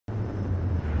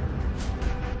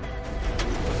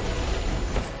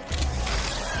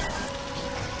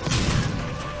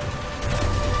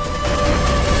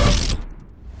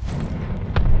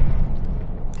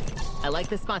like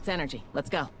this spot's energy. Let's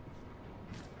go.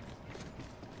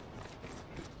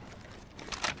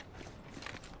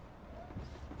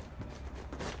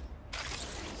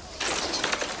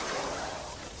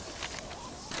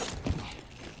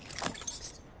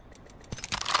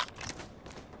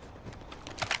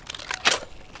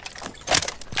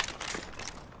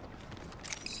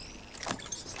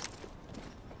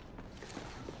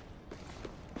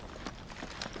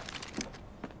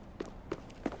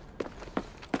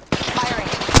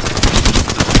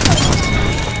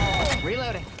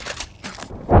 Reloading.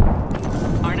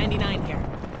 R99 here.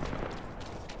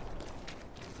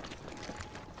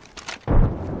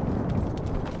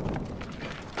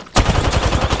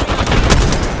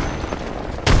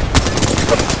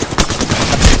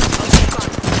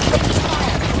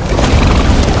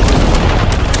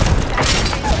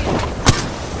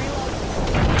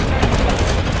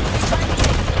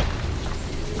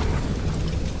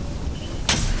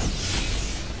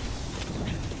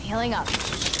 Healing up.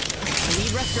 I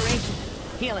need restoration.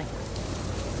 Healing.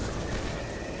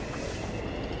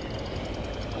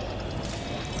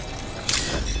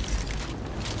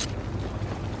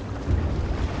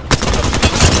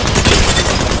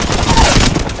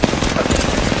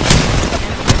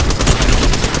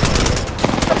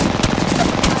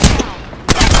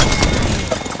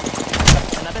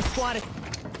 Another squad.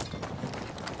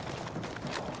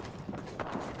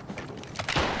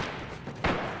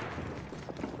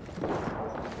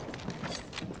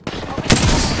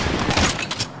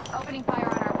 Opening fire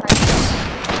on our prey.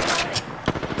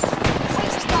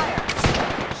 Cease fire.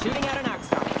 Shooting at an arc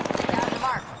star. Down the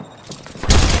mark.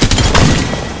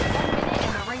 1 minute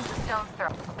and the ring's a stone's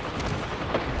throw.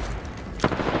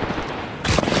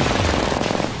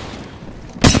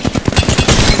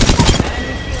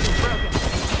 Enemy shield is broken.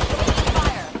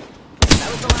 Fire. That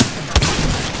was the last of them.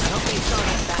 I hope they saw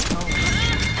us back home.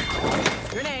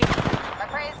 Grenade. Our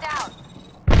prey is down.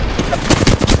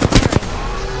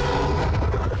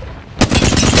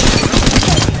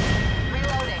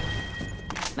 Reloading.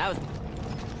 That was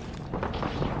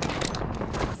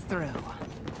through.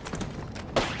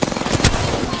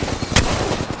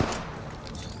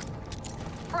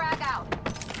 Frag out.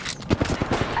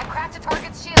 I cracked a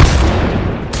target's shield.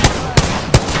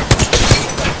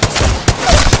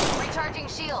 Recharging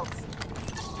shields.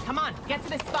 Come on, get to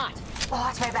this spot.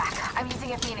 Watch my back. I'm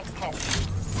using a Phoenix kit.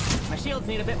 My shields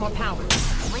need a bit more power.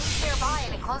 Ring's nearby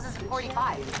and it closes at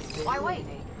 45. Why wait?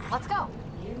 Let's go.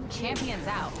 Champions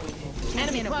out. Enemy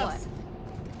Champion of close.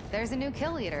 what? There's a new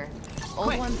kill leader. Old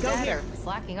Quick, one's go dead here. or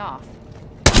slacking off.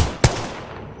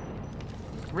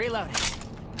 Reloading.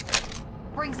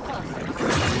 Rings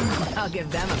close. I'll give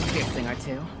them a piercing or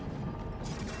two.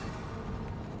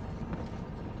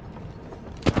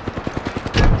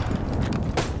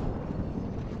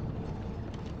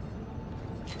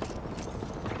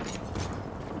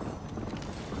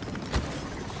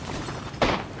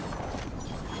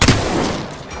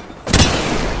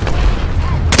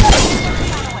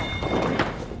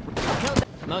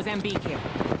 Mozambique here.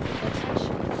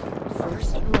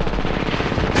 First blood.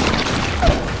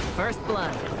 First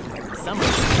blood.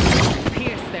 Someone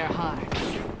pierce their hearts.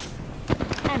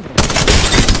 And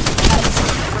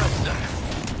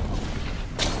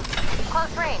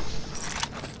Close range.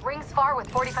 Rings far with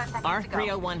 45 seconds to go.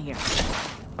 R301 here.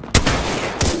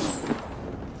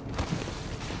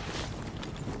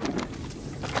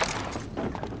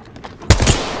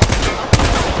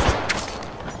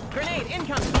 Grenade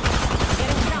incoming.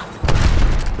 Getting shot.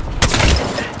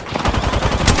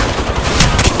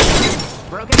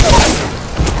 Broken.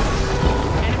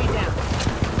 Enemy down.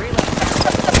 Reload.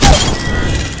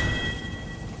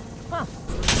 Huh.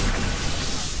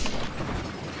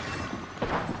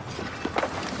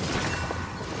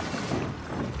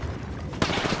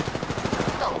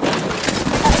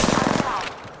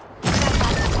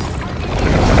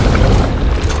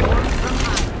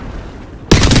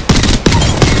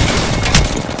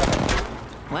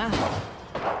 Wow.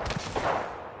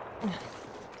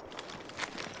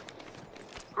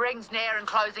 Rings near and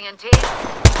closing in 10.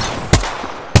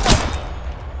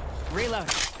 Reload.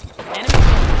 Enemy.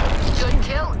 Good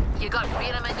kill. You got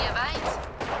venom in your veins.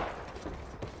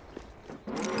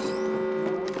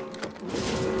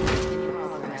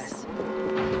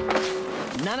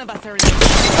 None of us are.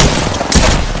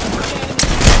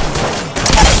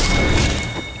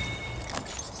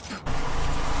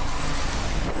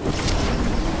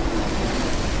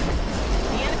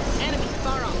 Enemy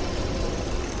far off.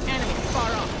 Enemy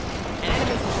far off. An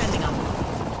enemy's descending on me.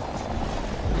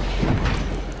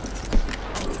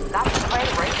 That's the way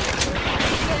to break it.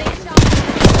 Getting shot.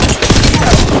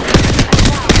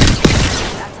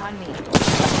 That's on me.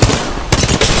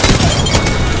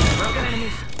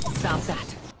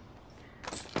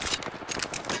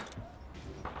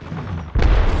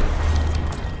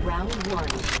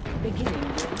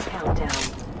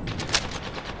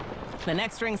 The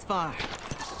next ring's far.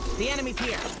 The enemy's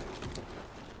here.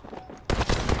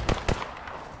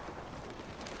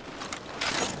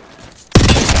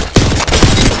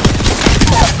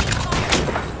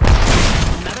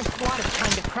 Another squad is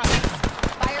trying to crush us.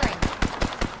 Firing.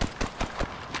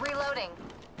 Reloading.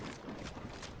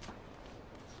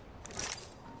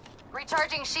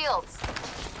 Recharging shields.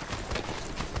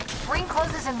 Ring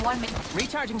closes in 1 minute.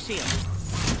 Recharging shield.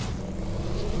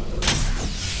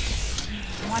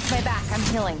 Watch my back, I'm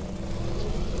healing.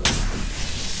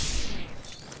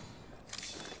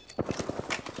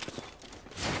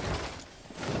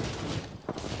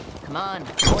 Come on,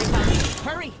 boy puppy.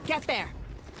 Hurry, get there.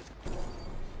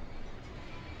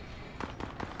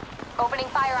 Opening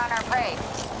fire on our prey.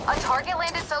 A target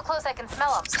landed so close I can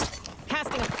smell him.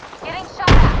 Casting a... Getting shot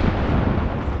at.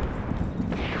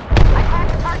 I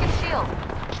cracked the target shield.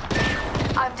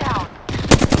 I'm down.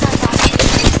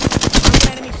 Broken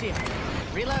enemy shield.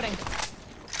 Reloading.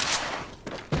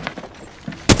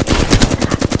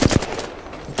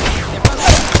 They're both...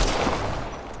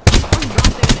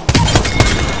 Dropped it.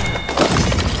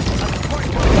 A support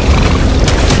point.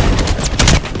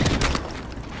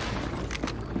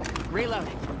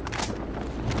 Reloading.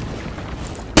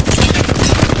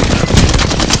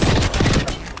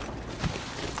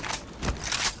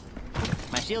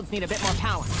 My shields need a bit more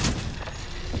power.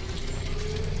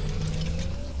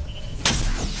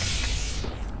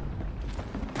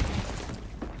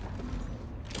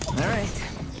 Alright.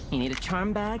 You need a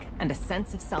charm bag and a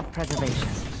sense of self-preservation.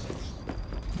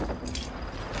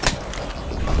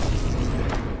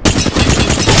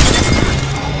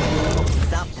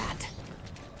 Stop that.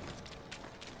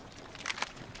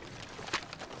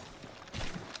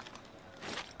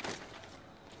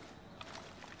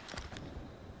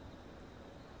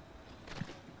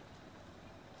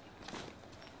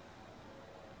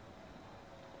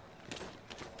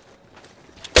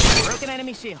 Broken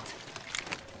enemy shield.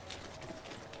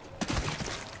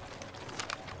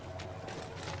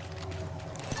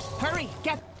 Hurry,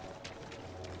 get...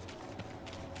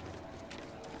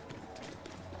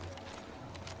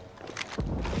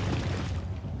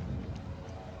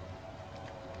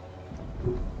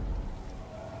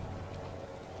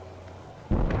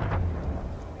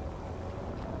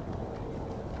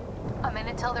 A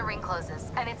minute till the ring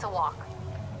closes, and it's a walk.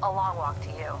 A long walk to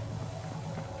you.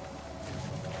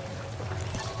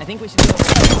 I think we should go...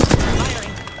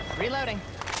 Firing. Reloading.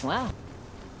 Wow.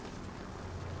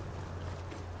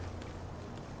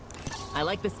 I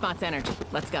like this spot's energy.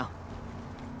 Let's go.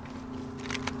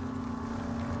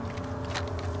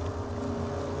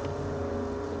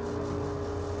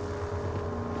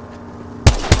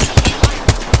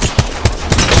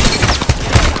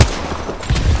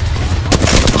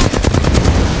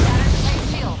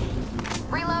 Shield.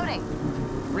 Reloading.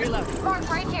 Reloading. Mark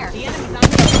right here. The enemy's on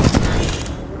me.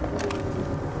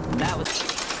 That was...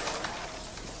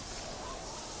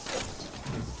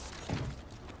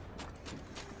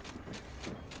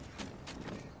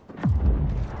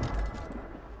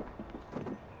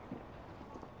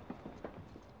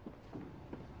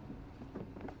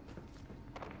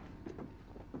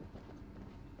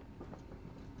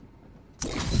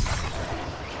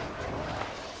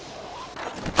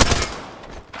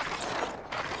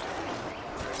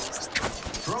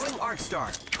 Throwing Arc Star.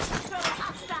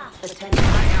 Attention.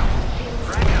 Frag out.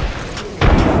 Frag out.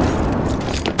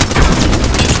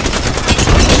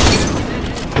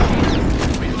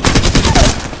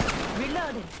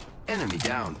 Reloading. Enemy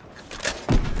down.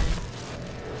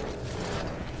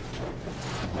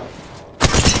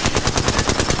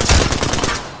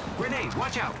 Grenade,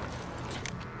 watch out.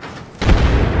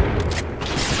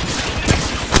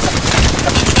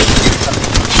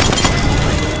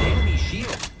 Enemy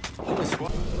shield. Whole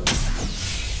squad.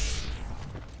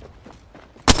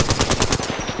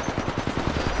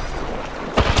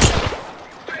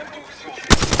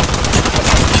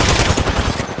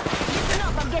 Listen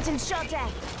up, I'm getting shot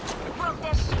at. Broke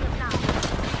their shield now.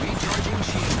 Recharging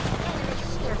shield. Enemy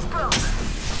shield's broke.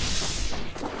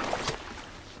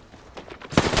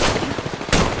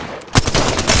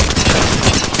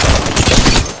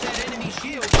 That enemy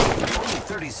shield. Only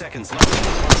 30 seconds left.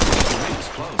 The ring's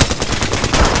close.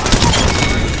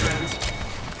 Friends.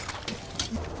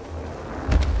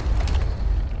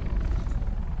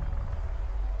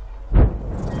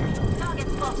 Target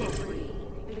spotted.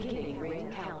 Beginning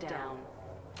ring countdown.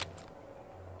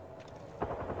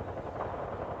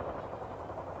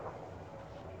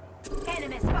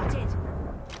 Enemy spotted.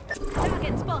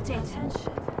 Target spotted.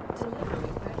 Attention.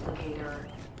 Delivering replicator.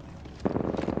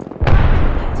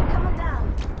 Coming down.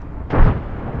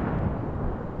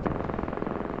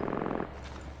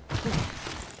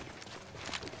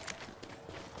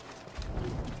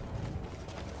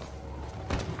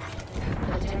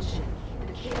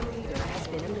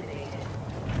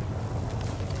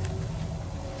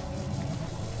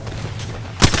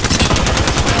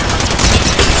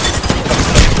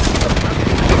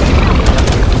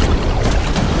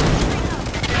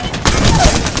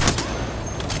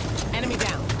 Enemy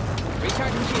down.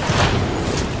 Recharging shield.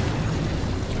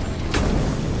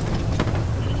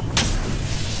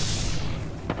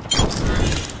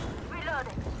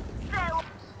 Reloading.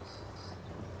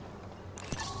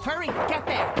 Hurry, get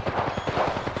there.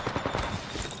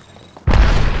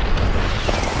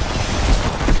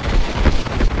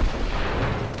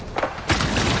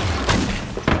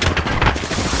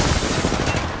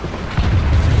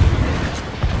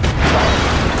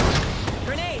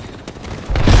 Grenade.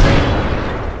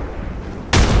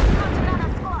 Got another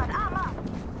squad. I'm up.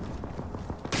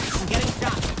 I'm getting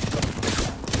shot.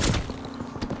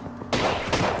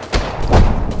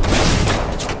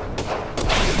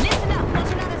 Listen up.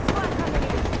 There's another squad coming in.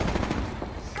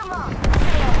 Come on.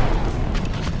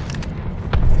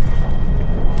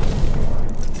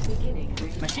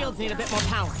 My shields need a bit more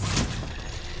power.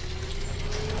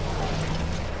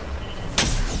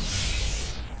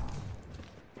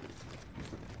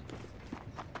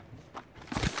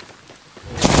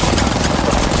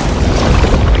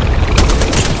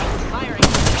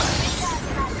 Firing.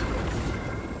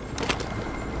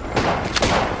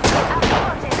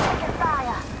 Taking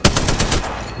fire.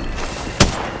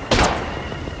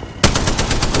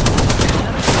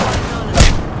 Another squad is on us.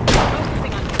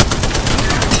 Focusing on you.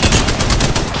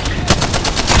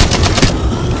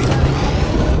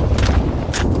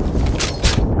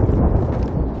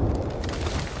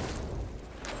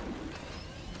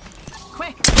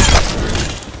 Quick!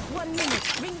 1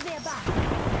 minute. Rings nearby.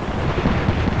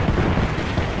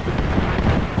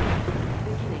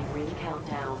 Beginning ring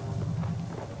countdown.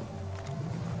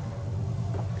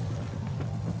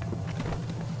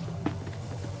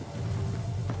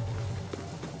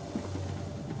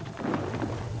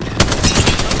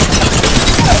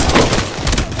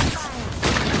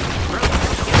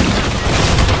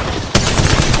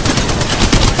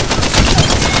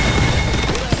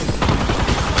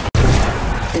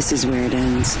 This is where it ends.